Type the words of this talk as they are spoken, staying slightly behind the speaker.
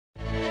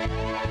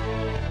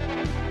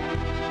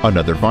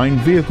Another fine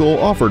vehicle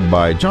offered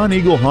by John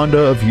Eagle Honda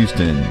of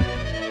Houston.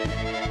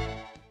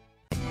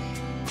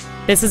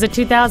 This is a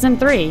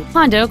 2003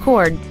 Honda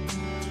Accord.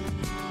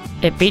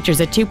 It features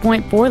a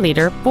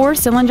 2.4-liter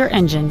four-cylinder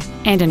engine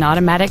and an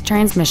automatic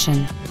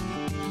transmission.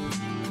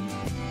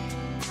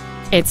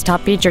 Its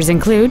top features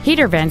include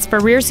heater vents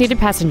for rear-seated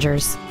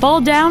passengers,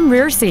 fold-down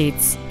rear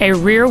seats, a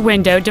rear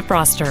window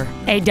defroster,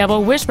 a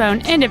double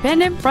wishbone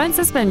independent front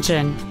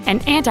suspension, an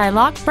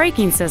anti-lock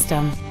braking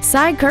system,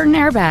 side curtain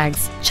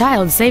airbags,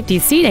 child safety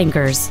seat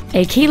anchors,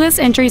 a keyless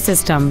entry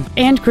system,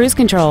 and cruise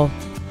control.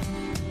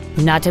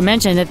 Not to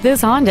mention that this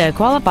Honda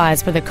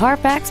qualifies for the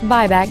Carfax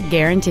buyback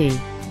guarantee.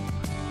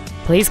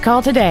 Please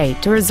call today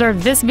to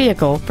reserve this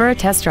vehicle for a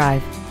test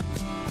drive.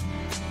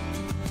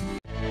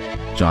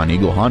 John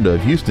Eagle Honda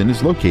of Houston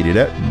is located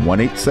at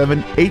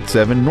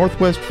 18787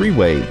 Northwest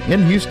Freeway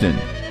in Houston.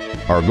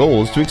 Our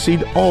goal is to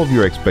exceed all of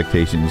your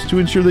expectations to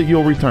ensure that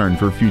you'll return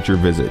for future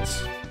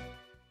visits.